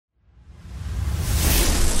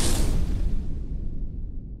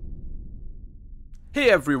Hey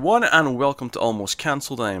everyone, and welcome to Almost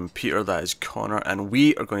Cancelled. I am Peter, that is Connor, and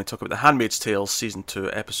we are going to talk about The Handmaid's Tale Season 2,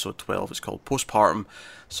 Episode 12. It's called Postpartum,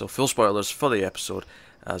 so full spoilers for the episode,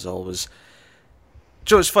 as always.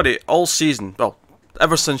 Joe, it's funny, all season, well,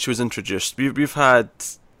 ever since she was introduced, we've had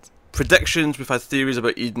predictions, we've had theories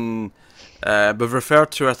about Eden, we've referred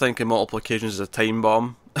to her, I think, in multiple occasions as a time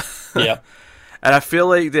bomb. Yeah. And I feel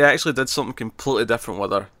like they actually did something completely different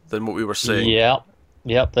with her than what we were saying.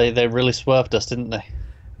 Yep. They really swerved us, didn't they?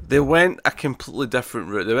 They went a completely different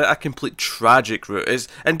route. They went a complete tragic route.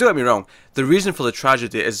 And don't get me wrong, the reason for the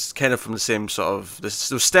tragedy is kind of from the same sort of... This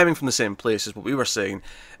was stemming from the same place as what we were saying,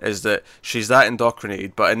 is that she's that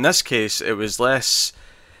indoctrinated. But in this case, it was less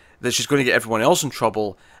that she's going to get everyone else in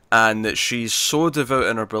trouble, and that she's so devout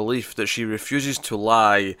in her belief that she refuses to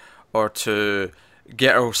lie or to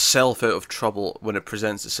get herself out of trouble when it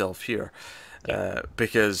presents itself here. Yeah.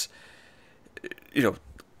 Because... You know,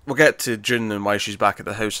 we'll get to June and why she's back at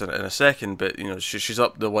the house in a second, but, you know, she's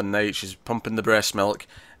up the one night, she's pumping the breast milk,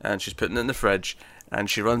 and she's putting it in the fridge, and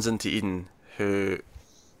she runs into Eden, who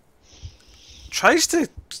tries to,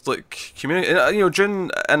 like, communicate. You know,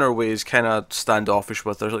 June, in her way, is kind of standoffish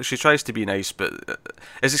with her. Like, she tries to be nice, but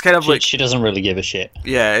it's kind of like... She doesn't really give a shit.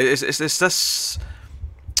 Yeah, it's this...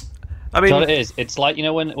 I mean... You know what it is? It's like, you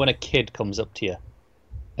know, when a kid comes up to you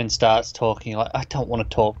and starts talking, like, I don't want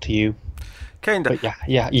to talk to you. Kind of. But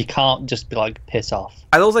yeah, you can't just be like, piss off.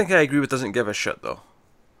 I don't think I agree with doesn't give a shit, though.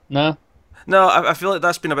 No? No, I feel like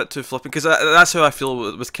that's been a bit too flippant, because that's how I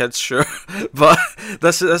feel with kids, sure. But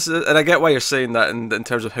this is, and I get why you're saying that in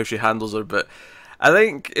terms of how she handles her, but I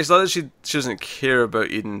think it's not that she doesn't care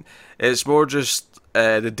about Eden, it's more just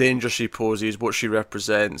the danger she poses, what she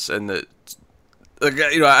represents, and that... Like,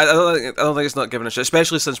 you know, I don't think it's not giving a shit,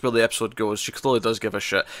 especially since where the episode goes. She clearly does give a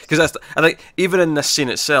shit, because I think even in this scene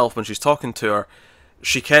itself, when she's talking to her,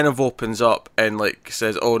 she kind of opens up and like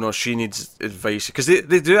says, "Oh no, she needs advice," because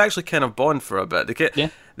they do actually kind of bond for a bit.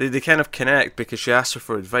 They kind of connect because she asks her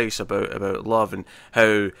for advice about love and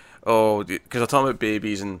how because they're talking about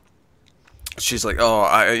babies, and she's like,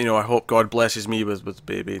 I hope God blesses me with a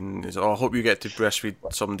baby, and he's like, I hope you get to breastfeed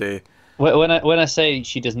someday. When I say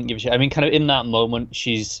she doesn't give a shit, I mean kind of in that moment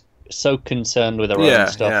she's so concerned with her own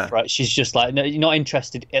stuff, right? She's just like not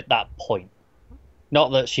interested at that point.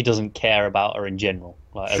 Not that she doesn't care about her in general,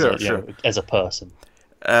 like as a person.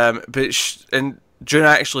 And June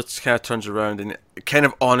actually kind of turns around and kind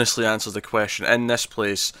of honestly answers the question in this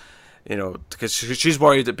place, you know, because she's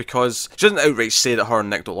worried that because she doesn't outright say that her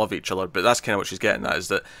and Nick don't love each other, but that's kind of what she's getting at, is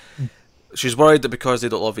that. She's worried that because they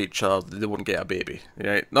don't love each other, they won't get a baby.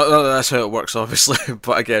 Right? Not that that's how it works, obviously,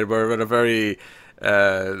 but again, we're in a very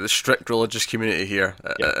strict religious community here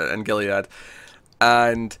in Gilead.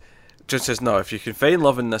 And June says, no, if you can find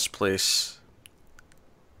love in this place,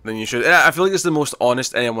 then you should. I feel like it's the most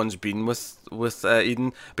honest anyone's been with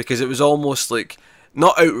Eden, because it was almost like,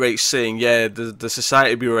 not outright saying, yeah, the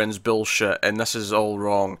society we were in is bullshit, and this is all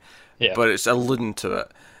wrong, but it's alluding to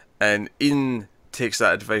it. And Eden takes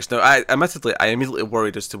that advice. Now, I immediately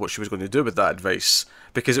worried as to what she was going to do with that advice,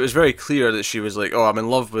 because it was very clear that she was like, I'm in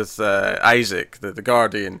love with Isaac, the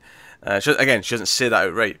guardian. She doesn't say that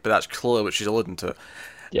outright, but that's clearly what she's alluding to.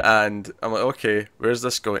 Yeah. And I'm like, okay, where's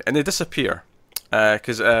this going? And they disappear,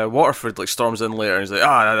 because Waterford like storms in later and he's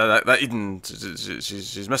like, that Eden,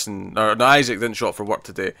 she's missing, or no, Isaac didn't show up for work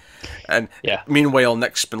today. And meanwhile,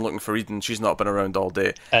 Nick's been looking for Eden, she's not been around all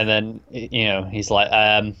day. And then, you know, he's like,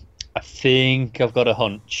 I think I've got a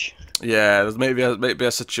hunch. Yeah, there's maybe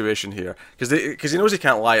a situation here, because he knows he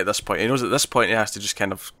can't lie at this point. He knows at this point he has to just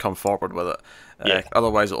kind of come forward with it.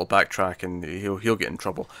 Otherwise, it'll backtrack and he'll get in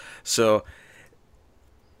trouble. So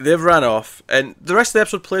they've ran off, and the rest of the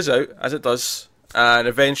episode plays out as it does. And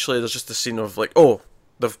eventually, there's just a scene of like,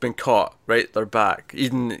 they've been caught. Right, they're back.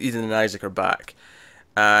 Eden and Isaac are back,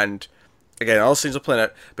 and again, all the scenes are playing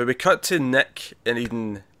out. But we cut to Nick and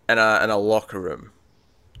Eden in a locker room.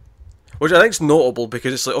 Which I think is notable,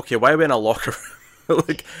 because it's like, okay, why are we in a locker room?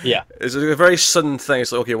 It's a very sudden thing.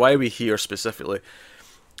 It's like, okay, why are we here specifically?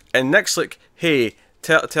 And Nick's like, hey,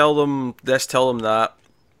 tell them this, tell them that.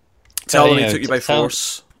 Tell them he took you by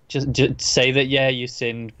force. Just say that, you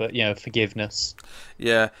sinned, but, forgiveness.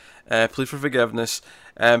 Yeah, plead for forgiveness.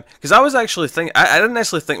 Because I was actually thinking, I didn't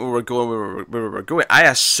necessarily think we were going where we were going. I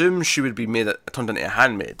assumed she would be turned into a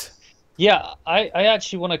handmaid. Yeah, I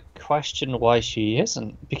actually want to question why she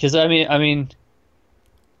isn't, because I mean,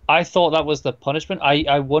 I thought that was the punishment.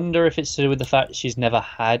 I wonder if it's to do with the fact she's never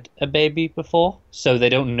had a baby before, so they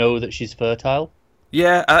don't know that she's fertile.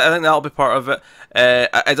 Yeah, I think that'll be part of it.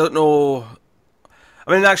 I don't know.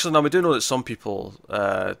 I mean, actually, no, we do know that some people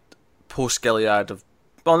post Gilead have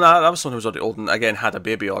Well, no, that was someone who was already old and again had a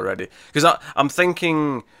baby already. Because I'm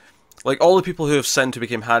thinking, like, all the people who have sinned who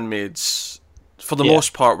became handmaids, for the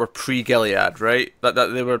most part, were pre-Gilead, right? That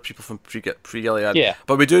they were people from pre-Gilead. Yeah.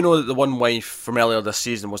 But we do know that the one wife from earlier this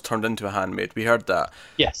season was turned into a handmaid. We heard that.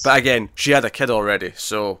 Yes. But again, she had a kid already,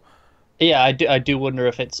 so. Yeah, I do wonder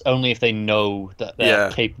if it's only if they know that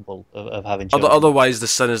they're capable of having children. Otherwise, the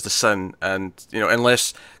sin is the sin, and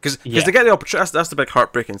unless because they get the opportunity. That's the big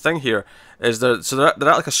heartbreaking thing here. Is they're at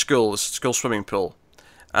like a school swimming pool,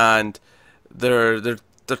 and they're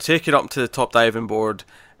taken up to the top diving board,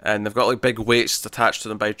 and they've got like big weights attached to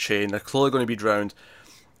them by chain. They're clearly going to be drowned,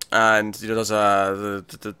 and there's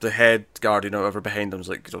the head guard over behind them is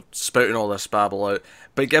like spouting all this babble out,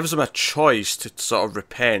 but it gives them a choice to sort of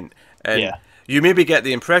repent. And you maybe get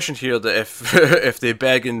the impression here that if if they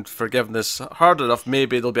beg in forgiveness hard enough,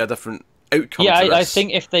 maybe there'll be a different outcome. Yeah, to this. I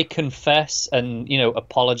think if they confess and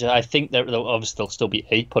apologize, I think there'll still be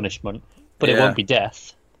a punishment, but it won't be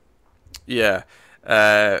death. Yeah,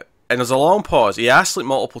 and there's a long pause. He asks like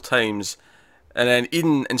multiple times, and then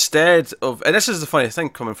Eden, instead of, and this is the funny thing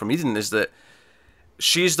coming from Eden, is that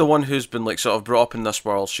she's the one who's been like sort of brought up in this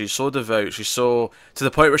world. She's so devout. She's so to the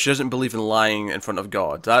point where she doesn't believe in lying in front of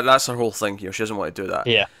God. That's her whole thing here. She doesn't want to do that.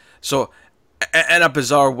 Yeah. So, in a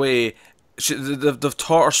bizarre way, they've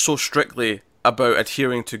taught her so strictly about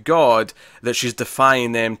adhering to God that she's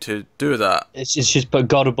defying them to do that. It's just put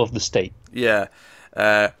God above the state. Yeah.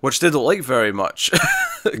 Which they don't like very much,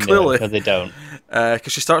 clearly. No, they don't.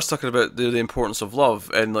 Because she starts talking about the importance of love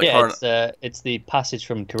and like it's the passage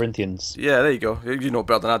from Corinthians. Yeah, there you go. You know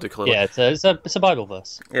better than I do, clearly. Yeah, it's a Bible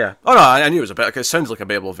verse. Yeah. Oh no, I knew it was a bit. It sounds like a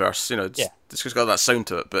Bible verse. It's just got that sound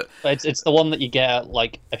to it. But it's the one that you get at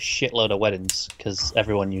like a shitload of weddings because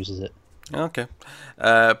everyone uses it. Okay.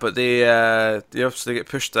 But so they get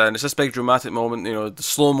pushed down. It's this big dramatic moment. The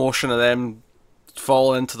slow motion of them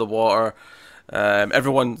falling into the water.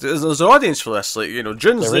 Everyone, there's an audience for this. Like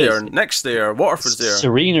June's there, Nick's there, Waterford's there.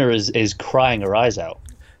 Serena is crying her eyes out.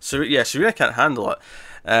 Serena can't handle it.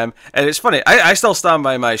 And it's funny. I still stand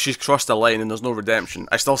by she's crossed a line and there's no redemption.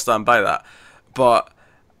 I still stand by that. But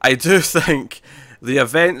I do think the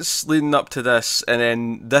events leading up to this and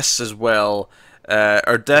then this as well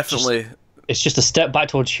are definitely. It's just a step back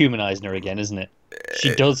towards humanizing her again, isn't it?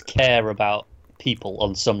 She does care about people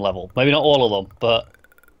on some level. Maybe not all of them, but.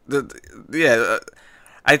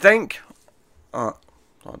 I think. I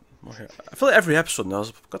feel like every episode now.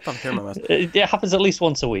 I've got that hair in my mouth. It happens at least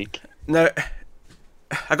once a week. Now,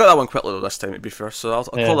 I got that one quickly though this time. To be fair, so I'll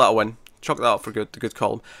call that a win. Chalk that up for the good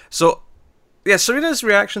column. So, yeah, Serena's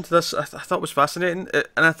reaction to this I thought was fascinating,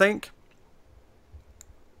 and I think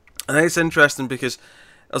it's interesting because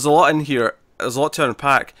there's a lot in here. There's a lot to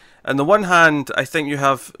unpack. On the one hand, I think you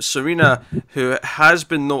have Serena, who has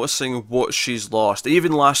been noticing what she's lost.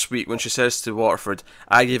 Even last week when she says to Waterford,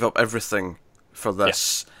 I gave up everything for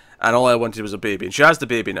this, and all I wanted was a baby. And she has the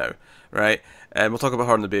baby now, right? And we'll talk about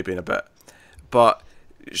her and the baby in a bit. But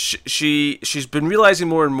she's been realising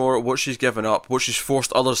more and more what she's given up, what she's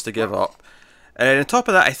forced others to give up. And on top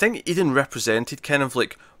of that, I think Eden represented kind of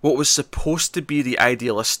like what was supposed to be the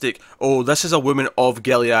idealistic, this is a woman of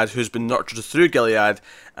Gilead who's been nurtured through Gilead,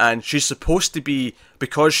 and she's supposed to be,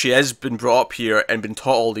 because she has been brought up here and been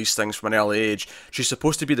taught all these things from an early age, she's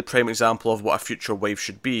supposed to be the prime example of what a future wife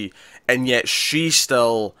should be, and yet she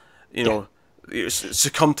still,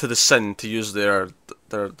 succumbed to the sin, to use their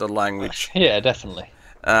language. Yeah, definitely.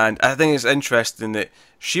 And I think it's interesting that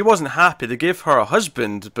she wasn't happy. They gave her a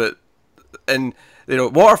husband, and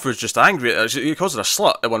Waterford's just angry at her. He calls her a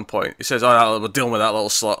slut at one point. He says, we're dealing with that little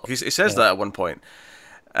slut. He says that at one point.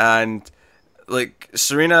 And, like,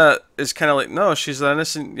 Serena is kind of like, no, she's an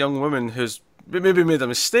innocent young woman who's maybe made a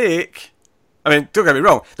mistake. I mean, don't get me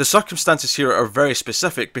wrong, the circumstances here are very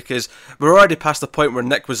specific because we're already past the point where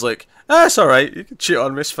Nick was like, it's alright, you can cheat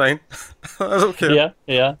on me, it's fine. I don't care.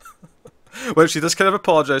 Yeah. Well, she does kind of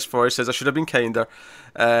apologise for it. She says, I should have been kinder.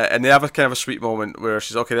 And they have a kind of a sweet moment where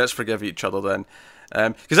she's, okay, let's forgive each other then.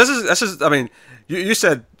 Because this is, I mean, you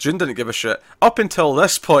said June didn't give a shit. Up until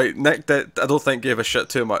this point, Nick I don't think gave a shit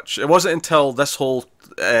too much. It wasn't until this whole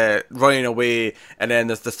running away and then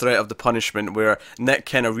the threat of the punishment where Nick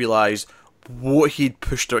kind of realised what he'd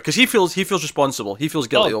pushed her, because he feels responsible. He feels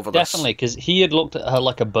guilty over this. Definitely, because he had looked at her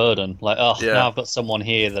like a burden. Like, now I've got someone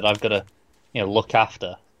here that I've got to, look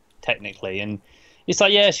after, technically. And it's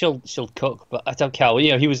like, yeah, she'll cook, but I don't care.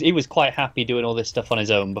 He was quite happy doing all this stuff on his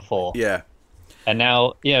own before. Yeah. And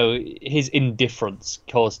now, his indifference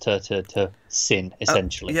caused her to sin,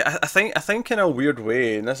 essentially. Yeah, I think in a weird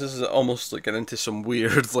way, and this is almost like getting into some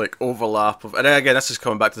weird like overlap of, and again, this is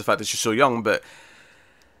coming back to the fact that she's so young, but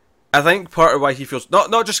I think part of why he feels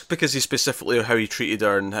not just because he's specifically how he treated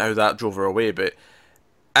her and how that drove her away, but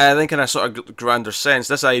I think in a sort of grander sense,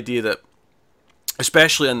 this idea that,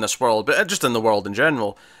 especially in this world, but just in the world in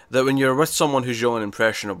general, that when you're with someone who's young and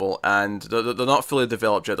impressionable and they're not fully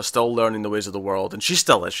developed yet, they're still learning the ways of the world, and she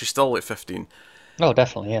still is. She's still like 15. Oh,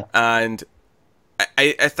 definitely, yeah. And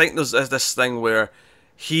I think there's this thing where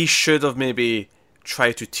he should have maybe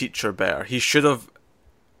tried to teach her better. He should have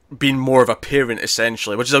been more of a parent,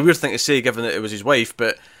 essentially, which is a weird thing to say given that it was his wife,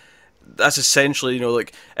 but that's essentially,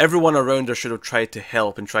 like, everyone around her should have tried to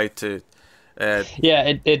help and tried to...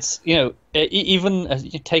 it's,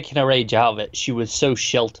 even taking her age out of it, she was so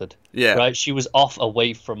sheltered. Yeah. Right? She was off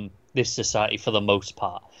away from this society for the most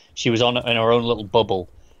part. She was in her own little bubble,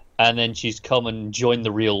 and then she's come and joined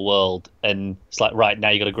the real world, and it's like, right, now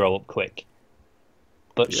you got to grow up quick.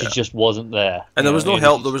 But she just wasn't there. And there was no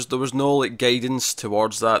help. There was no like guidance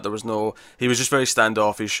towards that. There was no. He was just very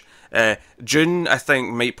standoffish. June, I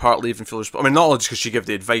think, might partly even feel. I mean, not only just because she gave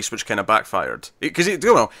the advice, which kind of backfired. Because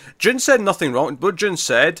June said nothing wrong. What June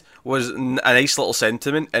said was a nice little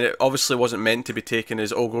sentiment, and it obviously wasn't meant to be taken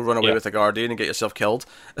as, "Oh, go run away with a guardian and get yourself killed,"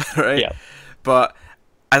 right? Yeah. But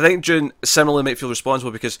I think June similarly might feel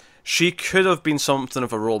responsible because she could have been something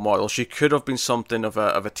of a role model. She could have been something of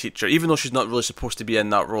a teacher, even though she's not really supposed to be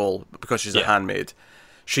in that role because she's a handmaid.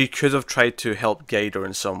 She could have tried to help guide her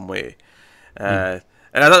in some way. And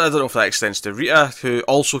I don't know if that extends to Rita, who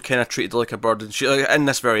also kind of treated her like a burden. She, like, in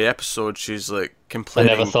this very episode, she's like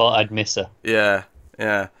complaining. I never thought I'd miss her. Yeah.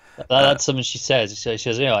 That's something she says. She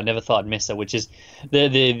says, I never thought I'd miss her, which is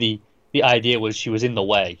the idea was she was in the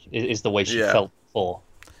way. Is the way she felt before.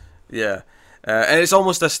 Yeah, and it's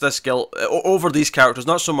almost this guilt over these characters,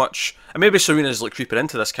 not so much. And maybe Serena's like creeping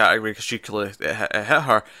into this category because she could hit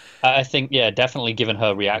her. I think, definitely given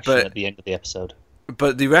her reaction at the end of the episode.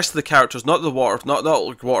 But the rest of the characters, not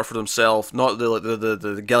like Waterford himself, not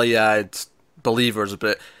the Gilead believers,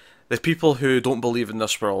 but the people who don't believe in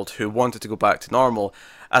this world, who wanted to go back to normal.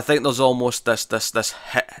 I think there's almost this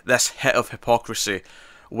hit of hypocrisy,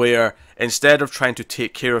 where instead of trying to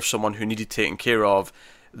take care of someone who needed taken care of,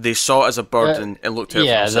 they saw it as a burden and looked out for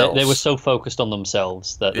themselves. They were so focused on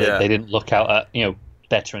themselves that they didn't look out at,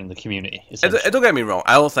 bettering the community. Don't get me wrong,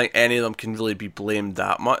 I don't think any of them can really be blamed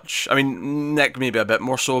that much. I mean, Nick maybe a bit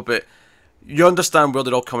more so, but you understand where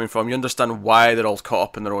they're all coming from. You understand why they're all caught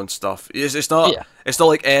up in their own stuff. It's not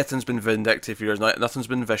like anything's been vindictive here. Nothing's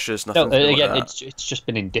been vicious. Nothing's been like that. It's just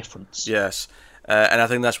been indifference. Yes, and I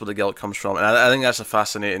think that's where the guilt comes from. And I think that's a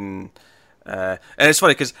fascinating... and it's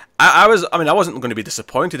funny because I wasn't going to be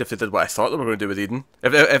disappointed if they did what I thought they were going to do with Eden.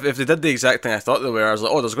 If they did the exact thing I thought they were, I was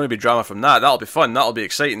like, oh, there's going to be drama from that. That'll be fun. That'll be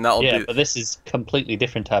exciting. But this is completely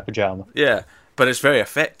different type of drama. Yeah, but it's very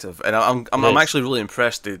effective, and I'm actually really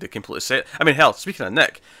impressed they completely say it. I mean, hell, speaking of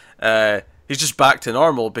Nick, he's just back to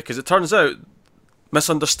normal because it turns out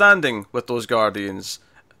misunderstanding with those Guardians,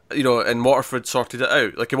 and Waterford sorted it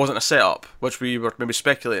out. Like, it wasn't a setup, which we were maybe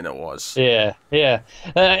speculating it was. Yeah.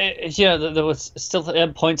 There was still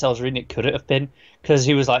at points I was reading it could it have been, because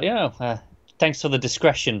he was like, thanks for the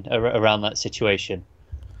discretion around that situation.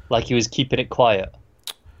 Like, he was keeping it quiet.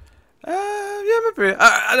 Yeah, maybe.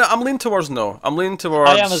 I'm leaning towards no. I'm leaning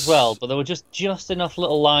towards... I am as well, but there were just enough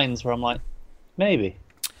little lines where I'm like, maybe.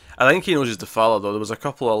 I think he knows he's the father, though. There was a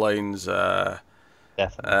couple of lines...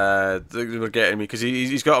 Definitely. They were getting me because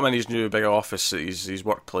he's got him in his new big office at his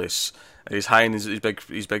workplace, and he's hiding his big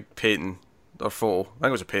painting or photo. I think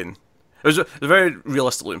it was a painting. It was a very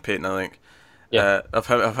realistic looking painting, I think.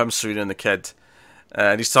 Of him, Serena, and the kid.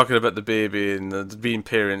 And he's talking about the baby and the being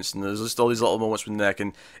parents, and there's just all these little moments with Nick,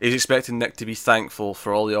 and he's expecting Nick to be thankful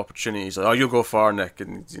for all the opportunities. Like, oh, you'll go far, Nick,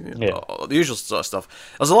 and the usual sort of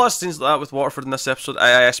stuff. There's a lot of scenes like that with Waterford in this episode.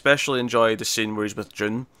 I especially enjoyed the scene where he's with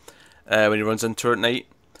June. When he runs into her at night,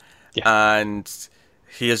 and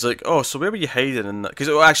he is like, "Oh, so where were you hiding?" Because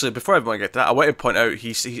actually, before I want to get to that, I want to point out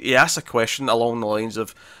he asks a question along the lines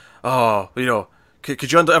of, "Oh,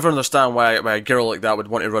 could you ever understand why a girl like that would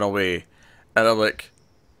want to run away?" And I'm like,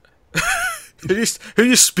 who are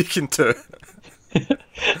you speaking to?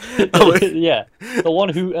 The one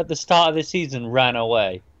who at the start of the season ran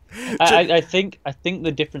away. I think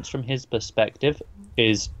the difference from his perspective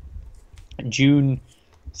is June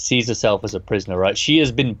sees herself as a prisoner, right? She has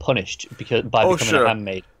been punished by becoming a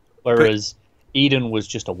handmaid, whereas Eden was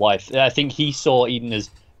just a wife. I think he saw Eden as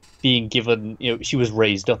being given, she was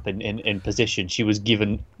raised up in position. She was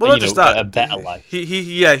given, a better life.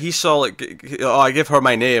 He saw like, I gave her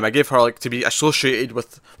my name. I gave her like to be associated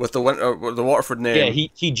with the Waterford name. Yeah,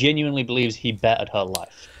 he genuinely believes he bettered her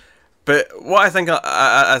life. But what I think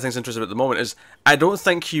is interesting at the moment is I don't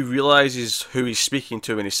think he realizes who he's speaking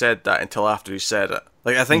to when he said that until after he said it.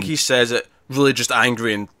 Like I think he says it really just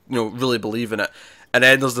angry and really believing it, and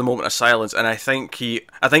then there's the moment of silence, and I think he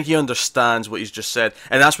understands what he's just said,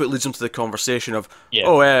 and that's what leads him to the conversation of,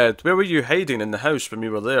 oh Ed, where were you hiding in the house when we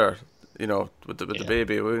were there? With the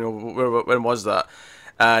baby. When was that?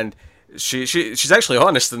 And she's actually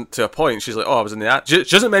honest to a point. She's like, oh, I was in the act. She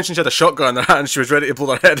doesn't mention she had a shotgun in her hand. She was ready to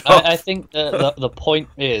blow her head off. I think the point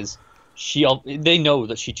is they know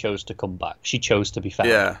that she chose to come back. She chose to be found.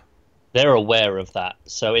 Yeah. They're aware of that,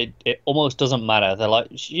 so it almost doesn't matter. They're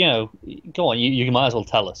like, go on, you might as well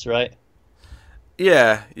tell us, right?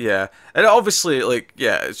 Yeah, and obviously,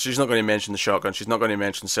 she's not going to mention the shotgun. She's not going to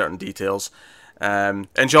mention certain details. And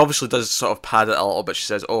she obviously does sort of pad it a little bit. She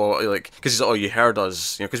says, because he's like, oh, you heard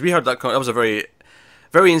us, because we heard that. That was a very,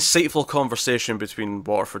 very insightful conversation between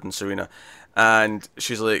Waterford and Serena. And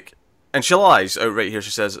she's like, and she lies outright here. She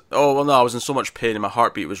says, oh, well, no, I was in so much pain and my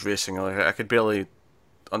heartbeat was racing. Like, I could barely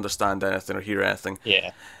understand anything or hear anything.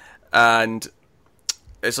 Yeah. And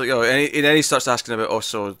it's like, and then he starts asking about,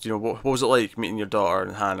 so, what was it like meeting your daughter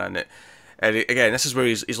and Hannah? And again, this is where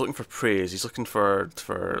he's looking for praise. He's looking for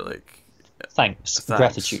like, Thanks.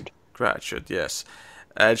 Gratitude, yes.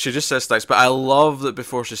 And she just says thanks, but I love that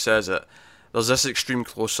before she says it, there's this extreme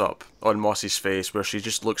close-up on Mossy's face where she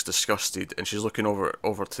just looks disgusted and she's looking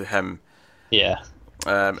over to him. Yeah.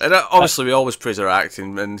 And obviously we always praise her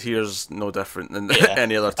acting, and here's no different than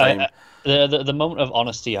any other time. The moment of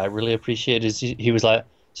honesty I really appreciate is he was like,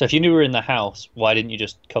 so if you knew we were in the house, why didn't you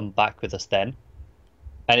just come back with us then?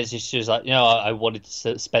 And it's just, she was like, I wanted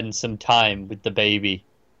to spend some time with the baby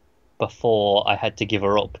before I had to give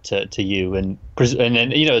her up to you, and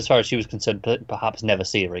then as far as she was concerned, perhaps never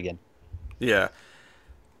see her again. Yeah,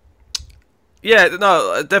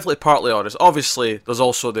 no, definitely partly honest. Obviously, there's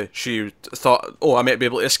also she thought, oh, I might be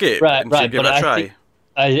able to escape, right, and she'd give it a try.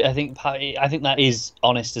 I think that is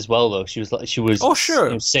honest as well, though. She was oh,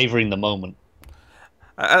 sure, savouring the moment.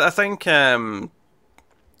 I think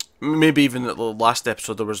maybe even at the last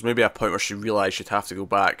episode there was maybe a point where she realised she'd have to go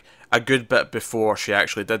back a good bit before she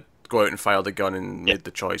actually did go out and fire the gun and made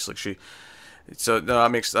the choice. So no,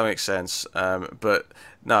 that makes sense. But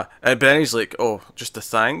then he's like, oh, just the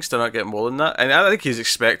thanks. They're not getting more than that. And I think he's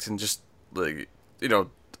expecting just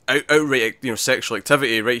outright sexual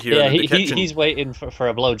activity right here in the kitchen. He's waiting for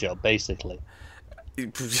a blowjob, basically.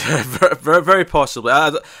 very, very possibly. I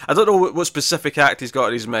don't know what specific act he's got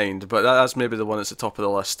in his mind, but that's maybe the one that's at the top of the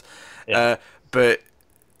list. Yeah. But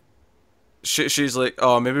she's like,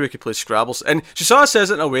 oh, maybe we could play Scrabble, and she sort of says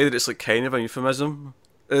it in a way that it's like kind of a euphemism.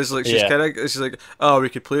 It's like she's like, oh, we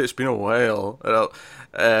could play. It's been a while,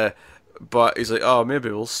 but he's like, oh, maybe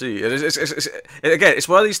we'll see. And it's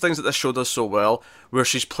one of these things that this show does so well, where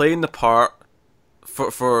she's playing the part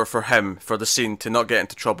for him, for the scene, to not get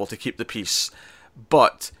into trouble, to keep the peace,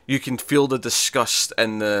 but you can feel the disgust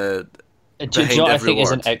and the behind every I think word.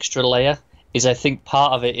 Is an extra layer. I think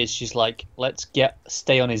part of it is she's like, let's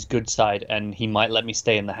stay on his good side, and he might let me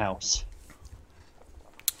stay in the house.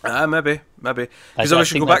 Maybe. Because we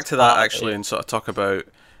should go back to that actually and sort of talk about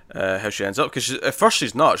how she ends up. Because at first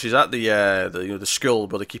she's not. She's at the school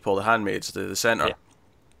where they keep all the handmaids, the centre,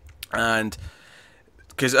 and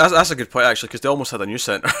because that's a good point actually. Because they almost had a new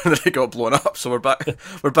centre and they got blown up. So we're back to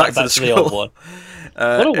the school. The old one.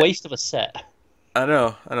 What a waste of a set. I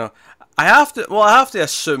know. I have to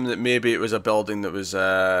assume that maybe it was a building that was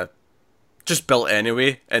just built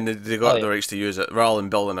anyway, and they got the rights to use it rather than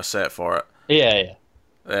building a set for it. Yeah.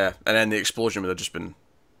 Yeah, and then the explosion would have just been,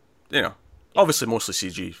 obviously mostly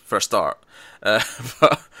CG for a start.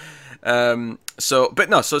 So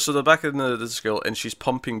they're back in the school, and she's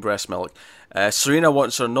pumping breast milk. Serena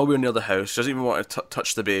wants her nowhere near the house. She doesn't even want to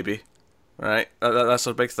touch the baby. Right, that's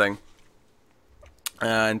her big thing.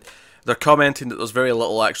 And they're commenting that there's very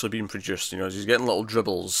little actually being produced. She's getting little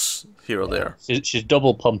dribbles here or there. She's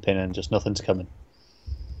double pumping, and just nothing's coming.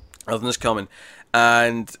 Nothing's coming,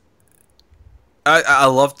 and I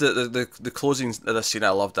loved the closing of the scene. I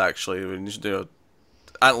loved actually when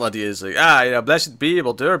Aunt Lydia is like, blessed be,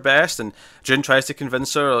 we'll do our best, and June tries to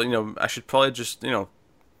convince her, I should probably just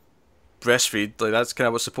breastfeed, like that's kind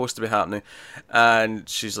of what's supposed to be happening, and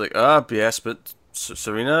she's like, yes, but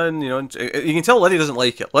Serena, and you can tell Lydia doesn't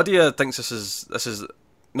like it. Lydia thinks this is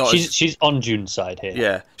not. She's on June's side here.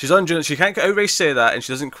 Yeah, she's on June. She can't outright say that, and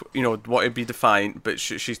she doesn't want to be defiant, but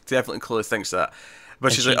she definitely clearly thinks that.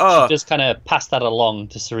 But she's like, she just kind of passed that along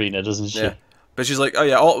to Serena, doesn't she? Yeah. But she's like,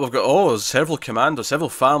 we've got several commandos, several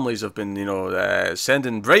families have been,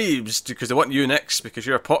 sending bribes because they want you next because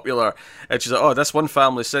you're popular. And she's like, this one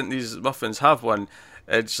family sent these muffins, have one.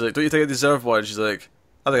 And she's like, don't you think I deserve one? And she's like,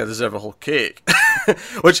 I think I deserve a whole cake.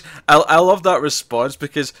 Which, I love that response,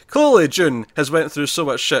 because clearly June has went through so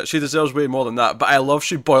much shit, she deserves way more than that, but I love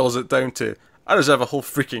she boils it down to, I deserve a whole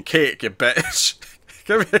freaking cake, you bitch.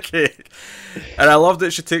 Give me a cake. And I love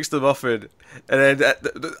that she takes the muffin, and then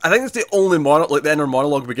I think it's the only the inner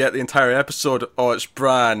monologue we get the entire episode. Oh, it's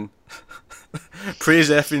Bran. Praise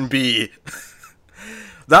effing B.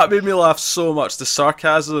 That made me laugh so much. The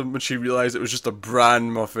sarcasm when she realised it was just a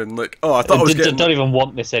Bran muffin. Like, oh, I thought I was getting... Don't even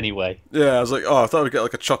want this anyway. Yeah, I was like, oh, I thought I would get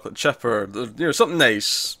like a chocolate chip or, something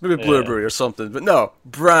nice. Maybe blueberry or something. But no,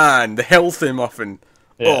 Bran, the healthy muffin.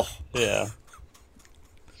 Yeah. Oh. Yeah.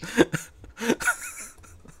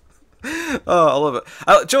 Oh, I love it.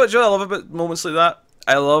 Do you know what I love about moments like that?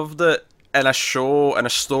 I love that in a show, in a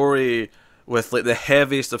story with like the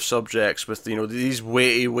heaviest of subjects, with these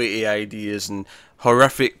weighty ideas and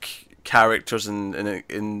horrific characters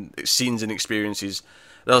and scenes and experiences,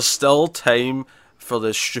 there's still time for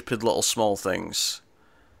the stupid little small things.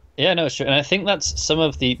 Yeah, no, it's true. And I think that's some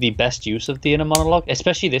of the best use of the inner monologue,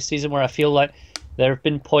 especially this season, where I feel like there have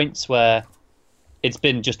been points where it's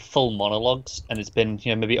been just full monologues and it's been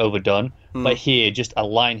maybe overdone, but here, just a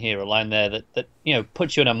line here, a line there that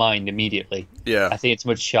puts you in a mind immediately. Yeah, I think it's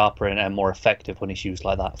much sharper and more effective when it's used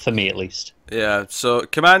like that, for me at least. Yeah. So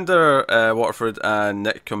Commander Waterford and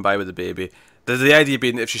Nick come by with the baby. The idea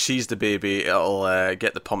being that if she sees the baby, it'll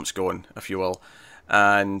get the pumps going, if you will,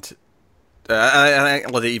 and I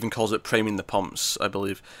think they even calls it priming the pumps, I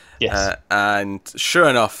believe. Yes. And sure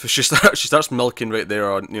enough, she starts milking right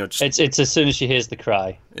there on just... It's as soon as she hears the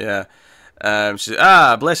cry. Yeah. She's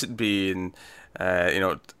blessed be, and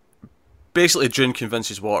basically June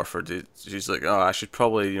convinces Waterford. She's like, oh, I should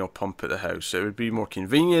probably pump at the house. It would be more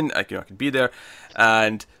convenient. I could be there.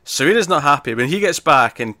 And Serena's not happy when he gets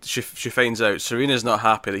back, and she finds out Serena's not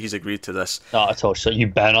happy that he's agreed to this. Not at all. So you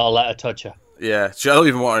better not let her touch her. Yeah. So I don't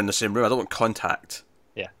even want her in the same room. I don't want contact.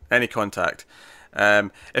 Yeah. Any contact.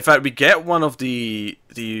 In fact, we get one of the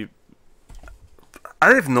I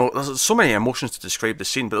don't even know. There's so many emotions to describe the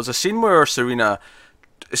scene, but there's a scene where Serena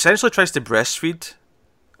essentially tries to breastfeed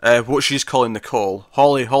what she's calling Nicole.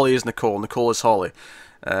 Holly is Nicole. Nicole is Holly,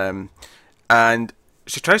 and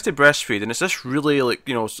she tries to breastfeed, and it's this really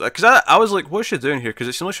because I was like, what's she doing here? Because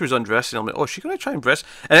it seemed like she was undressing. I'm like, oh, is she gonna try and breast?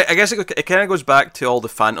 And I guess it kind of goes back to all the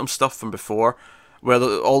Phantom stuff from before, where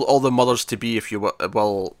all the mothers to be, if you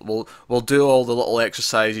will do all the little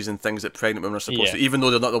exercises and things that pregnant women are supposed to, even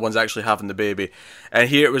though they're not the ones actually having the baby. And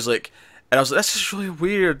here it was like, and I was like, this is really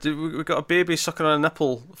weird. We got a baby sucking on a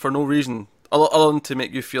nipple for no reason, other than to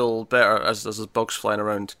make you feel better as there's bugs flying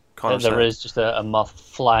around. There is just a moth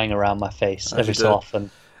flying around my face every so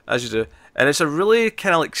often. As you do. And it's a really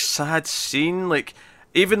kind of sad scene. Like,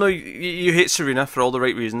 even though you hate Serena for all the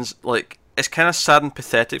right reasons, like, it's kind of sad and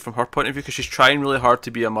pathetic from her point of view, because she's trying really hard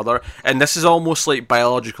to be a mother, and this is almost like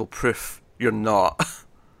biological proof you're not.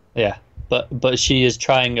 Yeah, but she is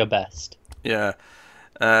trying her best. Yeah.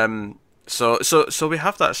 So we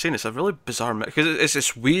have that scene. It's a really bizarre, because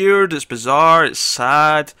it's weird, it's bizarre, it's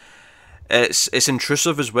sad, it's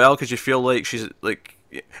intrusive as well, because you feel like she's like,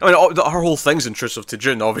 I mean, her whole thing's intrusive to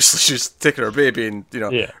June. Obviously, she's taking her baby and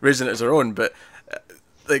raising it as her own, but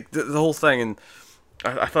like the whole thing, and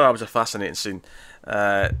I thought that was a fascinating scene,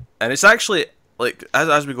 and it's actually like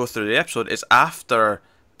as we go through the episode, it's after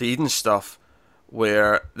the Eden stuff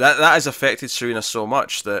where that has affected Serena so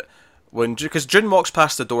much that because June walks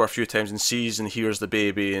past the door a few times and sees and hears the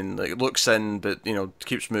baby and like looks in, but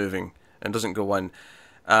keeps moving and doesn't go in,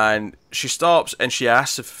 and she stops and she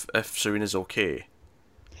asks if Serena's okay,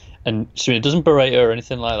 and Serena doesn't berate her or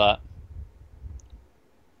anything like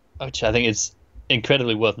that, which I think is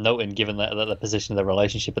incredibly worth noting, given that the position of the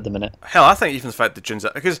relationship at the minute. Hell, I think even the fact that June's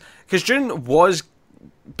because June was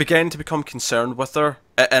began to become concerned with her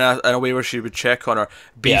in a way where she would check on her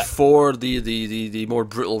before the more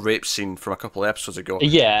brutal rape scene from a couple of episodes ago.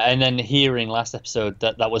 Yeah, and then hearing last episode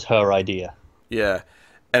that was her idea. Yeah,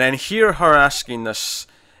 and then hear her asking this.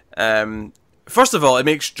 First of all, it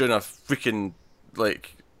makes June a freaking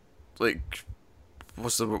like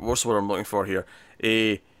what's the word I'm looking for here?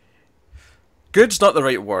 Good's not the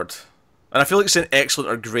right word, and I feel like saying excellent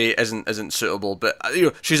or great isn't suitable. But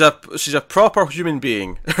she's a proper human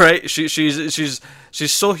being, right? She's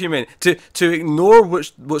so humane to ignore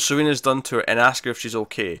what Serena's done to her and ask her if she's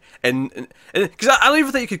okay, and because I don't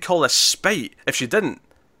even think you could call this spite if she didn't.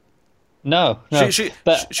 No.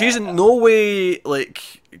 She's in no way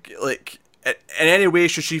like in any way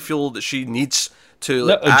should she feel that she needs to.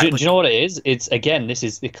 Like, do you know what it is? It's again,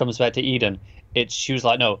 it comes back to Eden. She was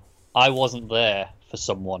like, no, I wasn't there for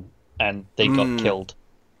someone, and they got killed.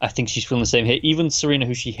 I think she's feeling the same here. Even Serena,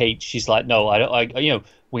 who she hates, she's like, no, I don't.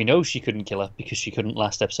 We know she couldn't kill her because she couldn't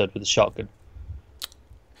last episode with a shotgun.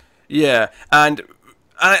 Yeah, and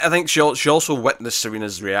I think she also witnessed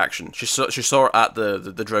Serena's reaction. She saw her at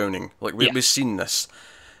the drowning. Like we've seen this,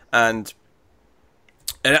 and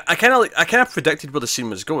I kind of predicted where the scene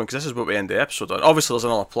was going, because this is what we end the episode on. Obviously, there's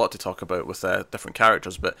another plot to talk about with different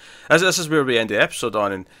characters, but this is where we end the episode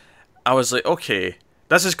on, and I was like, okay,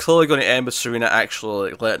 this is clearly going to end with Serena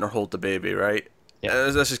actually like, letting her hold the baby, right?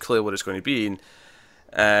 Yeah. This is clearly what it's going to be,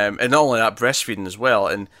 and not only that, breastfeeding as well.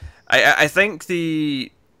 And I think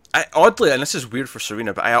oddly, and this is weird for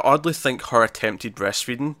Serena, but I oddly think her attempted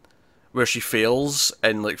breastfeeding, where she fails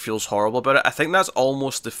and like feels horrible about it, I think that's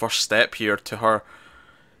almost the first step here to her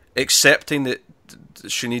accepting that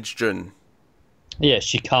she needs June. Yeah,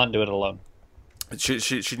 she can't do it alone.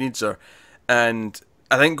 She needs her, and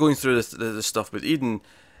I think going through the stuff with Eden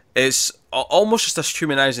is almost just this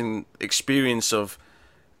humanizing experience of,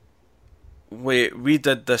 wait, we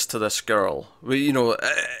did this to this girl.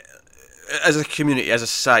 As a community, as a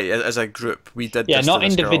society, as a group, we did this to this girl. Yeah, not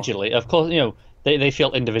individually. Of course, they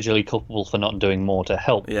feel individually culpable for not doing more to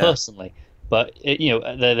help personally, but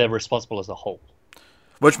they're responsible as a whole.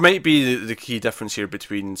 Which might be the key difference here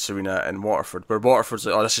between Serena and Waterford, where Waterford's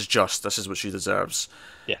like, oh, this is just, this is what she deserves.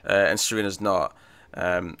 Yeah. And Serena's not.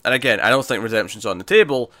 And again, I don't think redemption's on the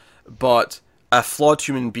table, but a flawed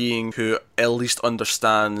human being who at least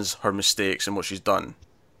understands her mistakes and what she's done.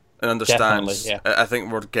 And understands, I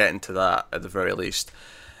think we're getting to that at the very least.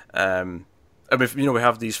 I mean, we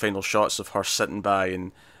have these final shots of her sitting by,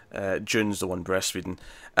 and June's the one breastfeeding.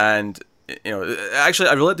 And actually,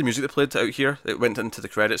 I really liked the music that played out here. It went into the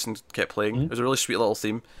credits and kept playing. Mm-hmm. It was a really sweet little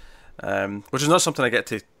theme, which is not something I get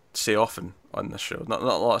to say often on this show. Not a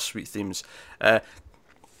lot of sweet themes.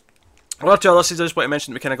 One or two other scenes I just want to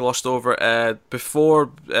mention that we kind of glossed over.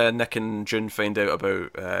 Before Nick and June find out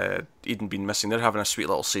about Eden being missing, they're having a sweet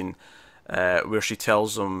little scene where she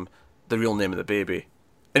tells them the real name of the baby.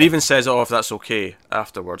 And even says, oh, if that's okay,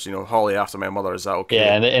 afterwards. Holly, after my mother, is that okay?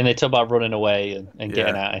 Yeah, and they talk about running away and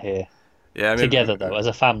getting out of here. Yeah, I mean, together, though, as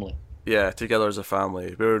a family. Yeah, together as a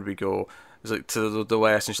family. Where would we go? It's like to the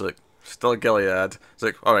west, and she's like, still Gilead. It's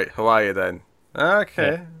like, all right, Hawaii then.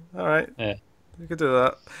 Okay, all right. Yeah. We could do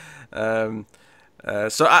that.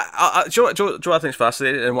 So do you know what I think is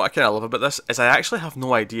fascinating, and what I kind of love about this is I actually have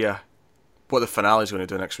no idea what the finale is going to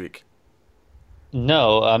do next week.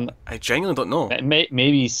 No, I genuinely don't know.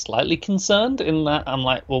 Maybe slightly concerned in that I'm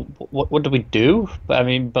like, well, what do we do? But I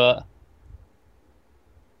mean,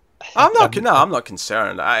 I'm not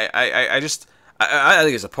concerned. I just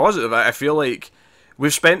think it's a positive. I feel like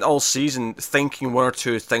we've spent all season thinking one or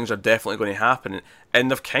two things are definitely going to happen,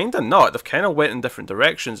 and they've kind of not. They've kind of went in different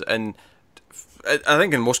directions, and I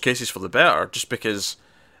think in most cases for the better, just because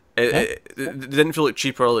it didn't feel like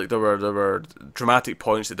cheaper. Like there were dramatic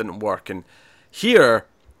points that didn't work, and here,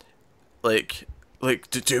 like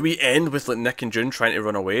do we end with like Nick and June trying to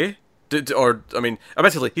run away?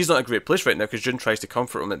 Admittedly, he's not in a great place right now because June tries to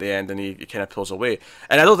comfort him at the end and he kind of pulls away.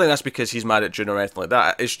 And I don't think that's because he's mad at June or anything like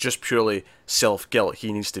that. It's just purely self-guilt.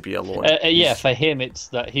 He needs to be alone. For him, it's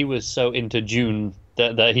that he was so into June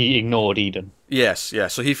that he ignored Eden. Yes, yeah.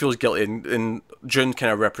 So he feels guilty, and June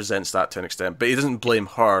kind of represents that to an extent. But he doesn't blame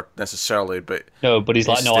her necessarily. But he's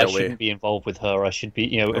like, no, I shouldn't be involved with her. I should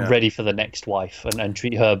be, ready for the next wife and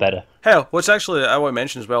treat her better. Hell, what's actually I want to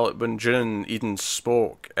mention as well, when June and Eden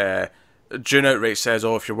spoke, June outright says,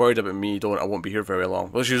 "Oh, if you're worried about me, I won't be here very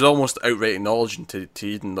long." Well, she was almost outright acknowledging to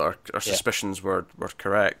Eden that our suspicions were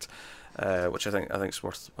correct, which I think is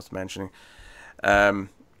worth mentioning.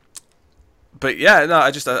 But yeah, no,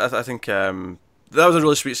 I think that was a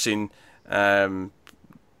really sweet scene, and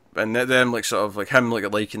then like sort of like him like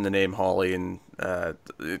liking the name Holly, and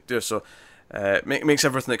makes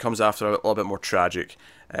everything that comes after a little bit more tragic.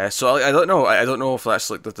 So I don't know. I don't know if that's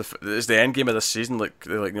like is the end game of this season. Like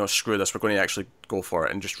they're like, screw this. We're going to actually go for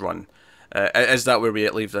it and just run. Is that where we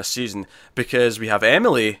leave this season? Because we have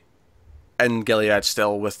Emily in Gilead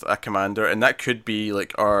still with a commander, and that could be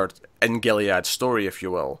like our in Gilead story, if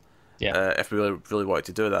you will. Yeah. If we really wanted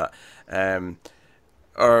to do that.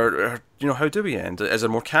 Or how do we end? Is there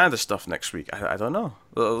more Canada stuff next week? I don't know.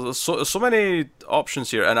 There's so many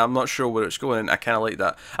options here, and I'm not sure where it's going, and I kind of like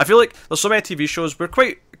that. I feel like there's so many TV shows where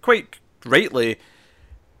quite rightly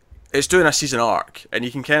it's doing a season arc, and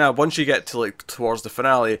you can kind of, once you get to like towards the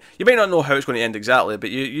finale, you might not know how it's going to end exactly, but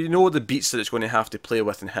you know the beats that it's going to have to play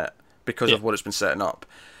with and hit because of what it's been setting up.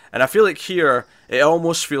 And I feel like here it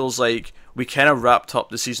almost feels like we kind of wrapped up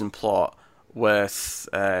the season plot with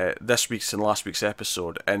this week's and last week's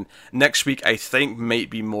episode, and next week I think might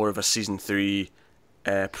be more of a season 3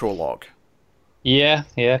 prologue. Yeah,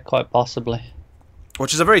 yeah, quite possibly.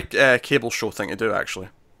 Which is a very cable show thing to do, actually.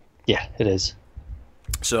 Yeah, it is.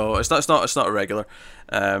 So it's not a regular.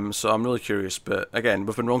 So I'm really curious. But again,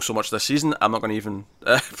 we've been wrong so much this season. I'm not going to even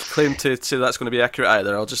claim to say that's going to be accurate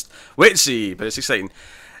either. I'll just wait and see. But it's exciting.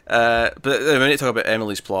 But we need to talk about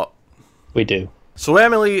Emily's plot. We do. So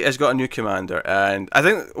Emily has got a new commander, and I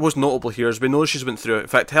think what's notable here is we know she's been through. In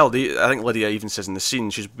fact, hell, I think Lydia even says in the scene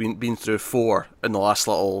she's been through 4 in the last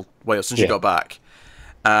little while since she got back.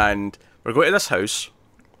 And we're going to this house,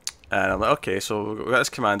 and I'm like, okay, so we've got this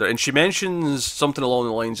commander, and she mentions something along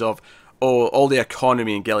the lines of, oh, all the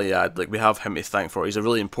economy in Gilead, like we have him to thank for. He's a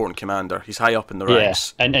really important commander. He's high up in the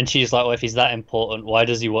ranks. And she's like, well, if he's that important, why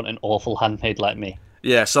does he want an awful handmaid like me?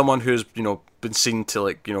 Yeah, someone who's been seen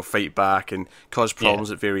to fight back and cause problems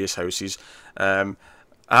at various houses. I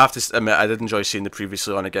have to admit, I did enjoy seeing the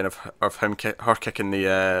previously on again of her kicking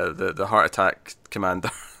the heart attack commander.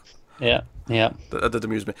 Yeah. That did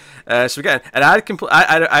amuse me. So again, and I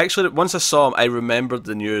actually once I saw him, I remembered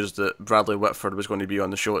the news that Bradley Whitford was going to be on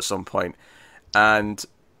the show at some point, but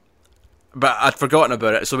I'd forgotten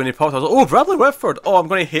about it. So when he popped, I was like, "Oh, Bradley Whitford! Oh, I'm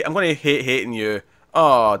going to hate hating you.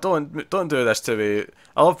 Oh, don't do this to me.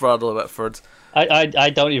 I love Bradley Whitford." I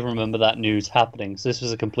don't even remember that news happening, so this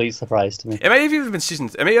was a complete surprise to me. It might have even been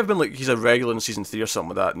It might have been like he's a regular in season 3 or something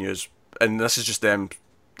with that news, and this is just them.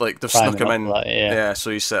 Like they've snuck him in, that, so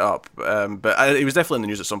he's set up. But he was definitely in the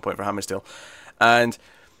news at some point for Handmaid's Tale, and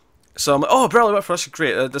so I'm like, oh, Bradley Whitford, that's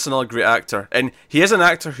great. That's another great actor, and he is an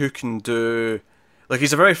actor who can do. Like,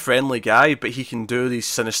 he's a very friendly guy, but he can do these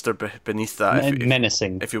sinister beneath that.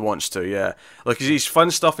 Menacing. If he wants to, yeah. Like, he's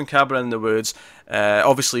fun stuff in Cabin in the Woods.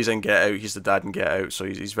 Obviously, he's in Get Out. He's the dad in Get Out, so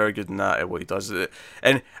he's very good in that, at what he does.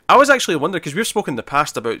 And I was actually wondering, because we've spoken in the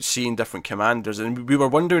past about seeing different commanders, and we were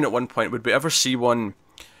wondering at one point, would we ever see one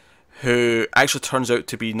who actually turns out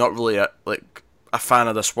to be not really a fan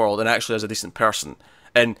of this world and actually is a decent person?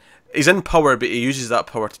 And he's in power, but he uses that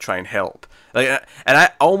power to try and help. And I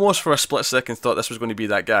almost for a split second thought this was going to be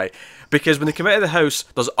that guy, because when they come out of the house,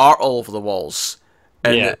 there's art all over the walls,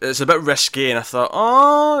 and it's a bit risky. And I thought,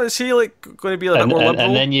 oh, is he going to be a bit more liberal?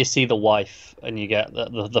 And then you see the wife, and you get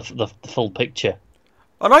the full picture.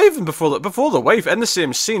 Oh, not even before the wife. In the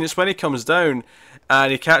same scene, it's when he comes down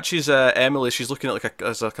and he catches Emily. She's looking at a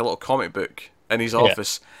little comic book in his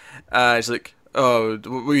office. He's like, oh,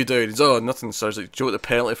 what are you doing? He's, oh, nothing, sir. He's like, do you know what the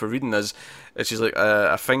penalty for reading is? And she's like,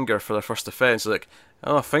 a finger for the first offence. He's like,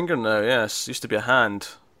 oh, a finger now, yes. Used to be a hand.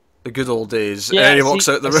 The good old days. Yeah, and then he walks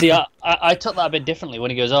out the room. See, I took that a bit differently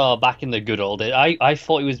when he goes, oh, back in the good old days. I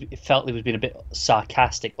thought felt he was being a bit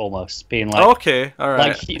sarcastic almost, being like... Oh, okay,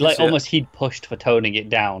 alright. He'd pushed for toning it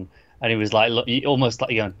down. And he was like, look, almost like,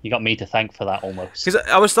 you got me to thank for that almost. Because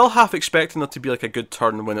I was still half expecting there to be like a good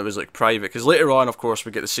turn when it was like private. Because later on, of course,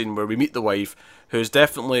 we get the scene where we meet the wife, who's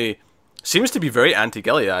definitely seems to be very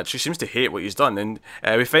anti-Gilead. She seems to hate what he's done. And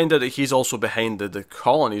we find out that he's also behind the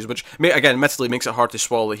colonies, which, again, admittedly makes it hard to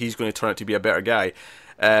swallow that he's going to turn out to be a better guy.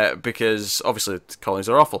 Because obviously the colonies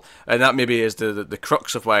are awful. And that maybe is the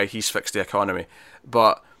crux of why he's fixed the economy.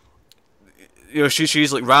 But...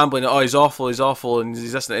 she's like rambling. Oh, he's awful, and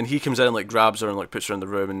he's this, and he comes in and like grabs her and like puts her in the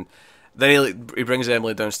room, and then he brings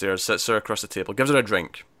Emily downstairs, sits her across the table, gives her a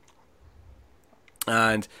drink,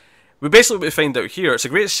 and what we find out here. It's a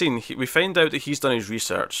great scene. We find out that he's done his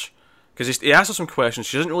research because he asks her some questions.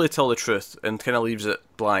 She doesn't really tell the truth and kind of leaves it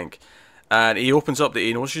blank. And he opens up that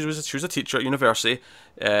he knows she was a teacher at university,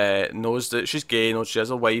 knows that she's gay, knows she has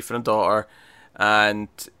a wife and a daughter. And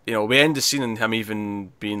we end the scene in him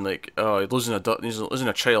even being like, "Oh, losing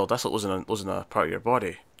a child. That's like losing a part of your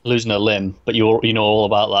body, losing a limb." But you know all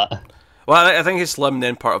about that. Well, I think it's limb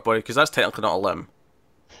then part of body because that's technically not a limb.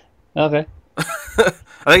 Okay. I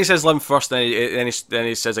think he says limb first, then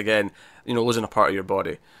he says again, losing a part of your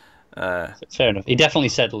body. Fair enough. He definitely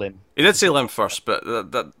said limb. He did say limb first, but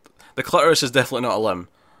the clitoris is definitely not a limb.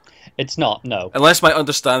 It's not, no. Unless my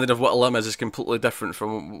understanding of what a limb is completely different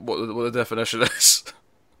from what the definition is.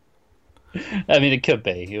 I mean, it could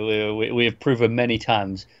be. We have proven many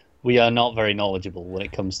times we are not very knowledgeable when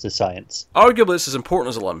it comes to science. Arguably, it's as important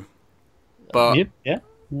as a limb. But yeah.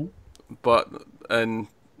 But and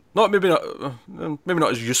maybe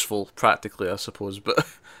not as useful practically, I suppose. But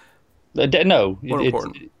no, more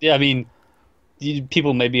important. I mean,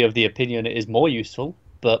 people may be of the opinion it is more useful.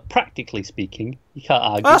 But practically speaking, you can't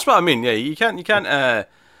argue. That's what I mean. Yeah, you can't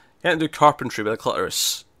do carpentry with a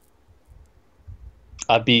clitoris.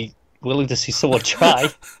 I'd be willing to see someone try.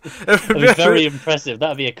 That'd be very impressive.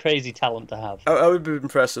 That'd be a crazy talent to have. That would be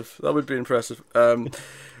impressive. But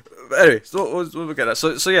Anyway, so we'll get that.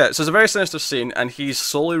 So yeah, so it's a very sinister scene, and he's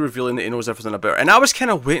slowly revealing that he knows everything about her. And I was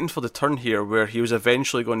kind of waiting for the turn here, where he was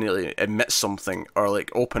eventually going to like, admit something or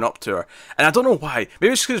like open up to her. And I don't know why.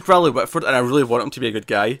 Maybe it's because it's Bradley Whitford, and I really want him to be a good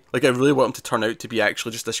guy. Like I really want him to turn out to be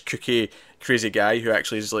actually just this kooky, crazy guy who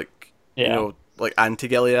actually is like, you know, like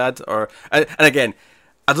anti-Gilead. Or and again,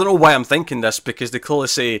 I don't know why I'm thinking this, because they clearly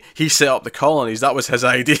say he set up the colonies. That was his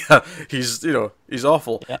idea. He's, you know, he's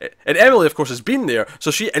awful. Yeah. And Emily, of course, has been there,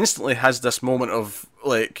 so she instantly has this moment of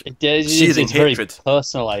like seething hatred. Very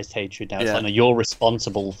personalized hatred now. It's like, no, you're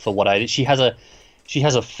responsible for what I did. She has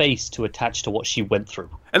a face to attach to what she went through.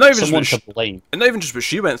 And not even someone to blame. And not even just what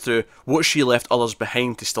she went through, what she left others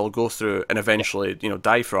behind to still go through and eventually, you know,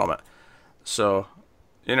 die from it. So,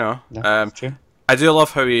 you know, that's true. I do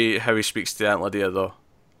love how he speaks to Aunt Lydia though.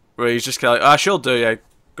 Where he's just kind of like, she'll do, yeah,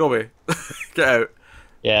 go away, get out.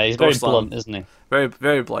 Yeah, he's very blunt, isn't he? Very,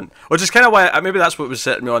 very blunt. Which is kind of why, maybe that's what was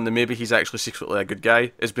setting me on, that maybe he's actually secretly a good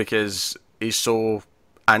guy, is because he's so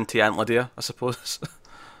anti-Aunt Lydia, I suppose.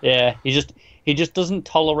 Yeah, he just doesn't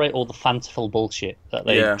tolerate all the fanciful bullshit that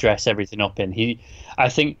they dress everything up in. I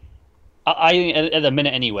think at the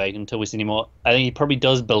minute anyway, until we see any more, I think he probably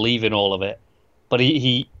does believe in all of it, but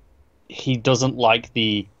he doesn't like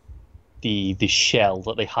the shell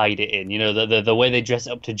that they hide it in, you know, the way they dress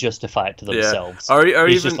it up to justify it to themselves. Or he's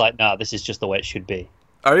even, just like, nah, this is just the way it should be.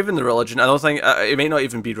 Or even the religion. I don't think it may not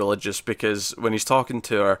even be religious, because when he's talking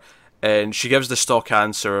to her and she gives the stock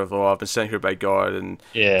answer of, I've been sent here by God, and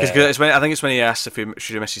cause I think it's when he asks if he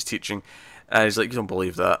should miss his teaching, and he's like, you don't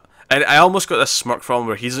believe that. And I almost got this smirk from him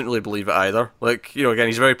where he doesn't really believe it either. Like, you know, again,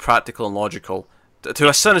 he's very practical and logical to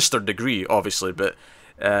a sinister degree, obviously, but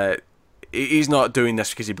he's not doing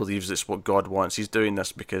this because he believes it's what God wants. He's doing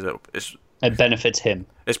this because it benefits him.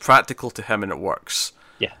 It's practical to him and it works.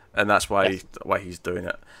 Yeah, and that's why he's doing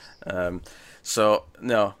it. So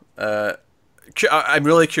no, I'm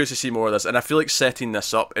really curious to see more of this, and I feel like setting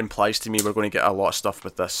this up implies to me we're going to get a lot of stuff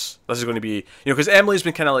with this. This is going to be, you know, because Emily's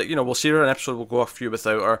been kind of like, you know, we'll see her in an episode, we'll go a few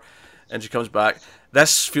without her, and she comes back.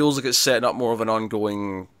 This feels like it's setting up more of an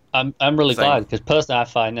ongoing. I'm really glad, because personally I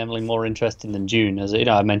find Emily more interesting than June, as you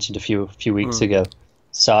know I mentioned a few weeks ago.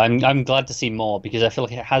 So I'm glad to see more, because I feel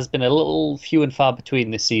like it has been a little few and far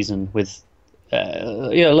between this season, with a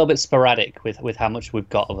little bit sporadic with how much we've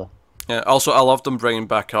got of her. Yeah. Also, I love them bringing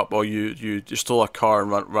back up, you stole a car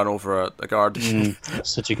and run over a guard.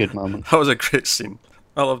 Such a good moment. That was a great scene.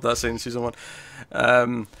 I love that scene in season 1. I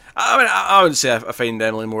mean, I wouldn't say I find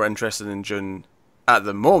Emily more interesting than June at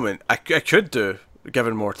the moment. I could do,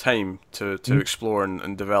 given more time to explore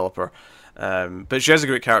and develop her. But she has a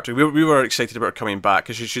great character. We were excited about her coming back,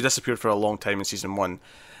 because she disappeared for a long time in season 1,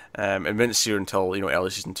 and we didn't see her until, you know, early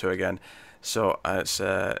season 2 again. So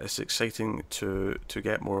it's exciting to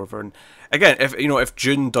get more of her. And again, if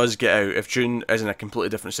June does get out, if June is in a completely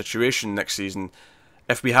different situation next season,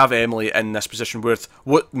 if we have Emily in this position with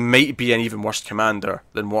what might be an even worse commander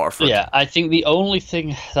than Waterford. Yeah, I think the only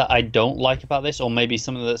thing that I don't like about this, or maybe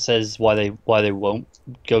something that says why they won't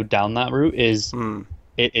go down that route, is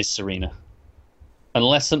it is Serena.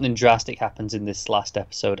 Unless something drastic happens in this last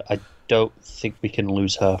episode, I don't think we can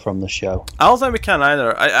lose her from the show. I don't think we can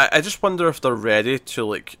either. I just wonder if they're ready to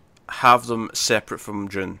like have them separate from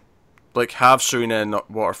June, like have Serena and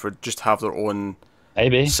Waterford just have their own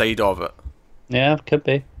side of it. Yeah, could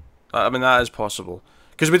be. I mean, that is possible,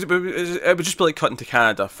 because it would just be like cutting to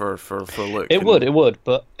Canada for Luke. It would,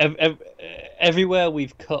 but everywhere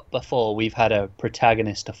we've cut before, we've had a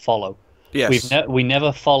protagonist to follow. Yes, we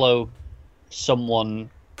never follow someone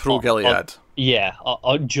pro Gilead.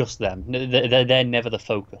 Or just them. They're never the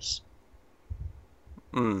focus.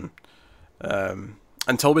 Until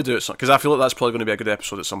we do it, because I feel like that's probably going to be a good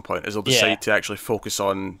episode at some point. Is they'll decide to actually focus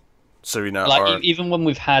on Serena. Like even when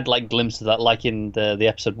we've had like glimpses of that, like in the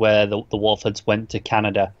episode where the Warfords went to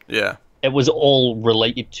Canada. Yeah, it was all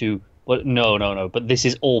related to. But no. But this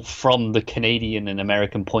is all from the Canadian and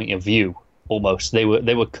American point of view. Almost, they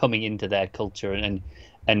were coming into their culture and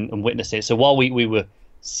witnessing it. So while we were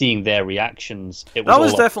seeing their reactions, it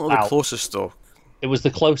was definitely the closest, though. It was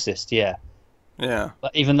the closest, yeah. Yeah.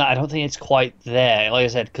 But even that, I don't think it's quite there, like I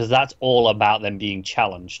said, because that's all about them being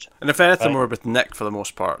challenged. And if anything, we're with Nick for the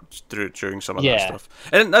most part during some of that stuff.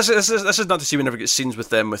 And this is not to say we never get scenes with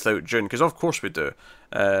them without June, because of course we do,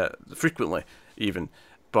 frequently even.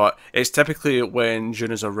 But it's typically when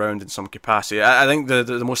June is around in some capacity. I think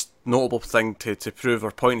the most notable thing to prove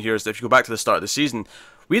our point here is that if you go back to the start of the season,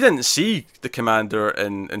 we didn't see the Commander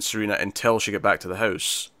and Serena until she got back to the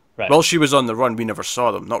house. Right. While she was on the run, we never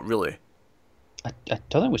saw them. Not really. I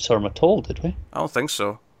don't think we saw them at all, did we? I don't think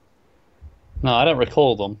so. No, I don't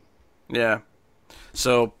recall them. Yeah.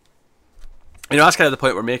 So, that's kind of the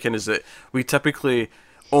point we're making, is that we typically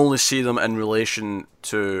only see them in relation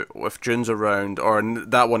to if June's around, or in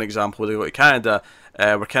that one example where they go to Canada,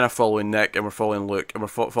 we're kind of following Nick and we're following Luke and we're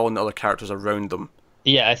following the other characters around them.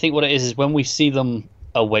 Yeah, I think what it is when we see them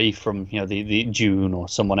away from the June or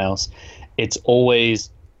someone else, it's always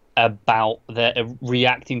about their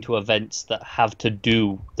reacting to events that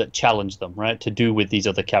challenge them, right? To do with these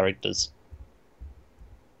other characters.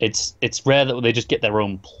 It's rare that they just get their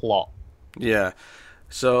own plot. Yeah.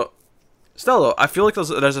 So, still though, I feel like there's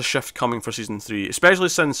a shift coming for season 3, especially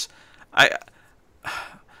since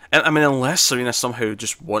unless Serena somehow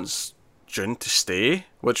just wants June to stay,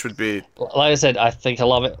 which would be, like I said, I think a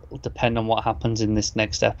lot of it will depend on what happens in this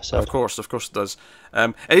next episode. Of course it does.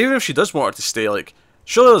 And even if she does want her to stay, like,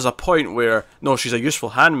 surely there's a point where no, she's a useful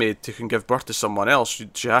handmaid who can give birth to someone else.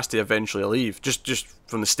 She has to eventually leave, just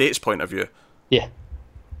from the state's point of view. Yeah,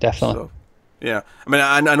 definitely. So, yeah,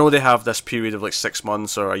 I know they have this period of like 6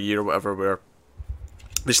 months or a year or whatever where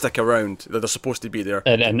they stick around. They're supposed to be there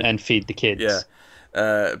and feed the kids. Yeah,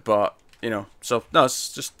 but so no,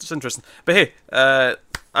 it's interesting. But hey,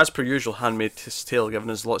 as per usual, Handmaid's Tale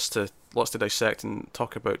giving us lots to dissect and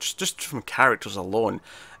talk about just from characters alone.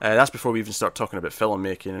 That's before we even start talking about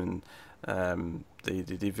filmmaking and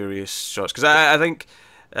the various shots. Because I think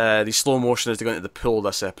the slow motion as they go into the pool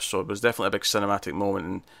this episode was definitely a big cinematic moment,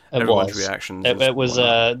 and everyone's reactions. It was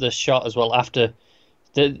the shot as well after.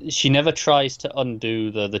 She never tries to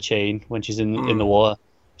undo the chain when she's in the water.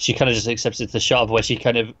 She kind of just accepts it's the shot of where she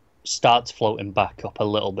kind of starts floating back up a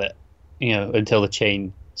little bit, until the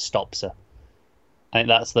chain stops her. I think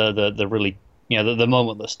that's the really, the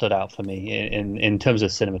moment that stood out for me in terms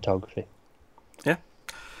of cinematography. Yeah.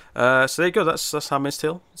 So there you go. That's Handmaid's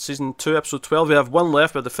Tale, season 2, episode 12. We have one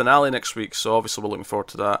left, but the finale next week. So obviously we're looking forward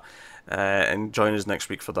to that. And join us next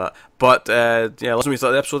week for that. But let us know what you thought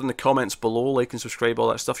of the episode in the comments below. Like and subscribe, all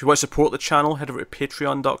that stuff. If you want to support the channel, head over to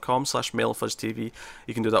patreon.com/MailFuzzTV.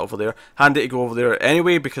 You can do that over there. Handy to go over there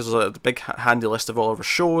anyway, because there's a big handy list of all of our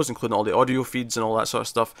shows, including all the audio feeds and all that sort of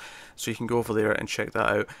stuff. So you can go over there and check that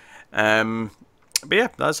out. But yeah,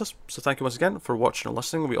 that's us. So thank you once again for watching and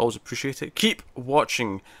listening. We always appreciate it. Keep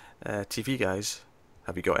watching TV, guys.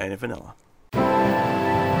 Have you got any vanilla?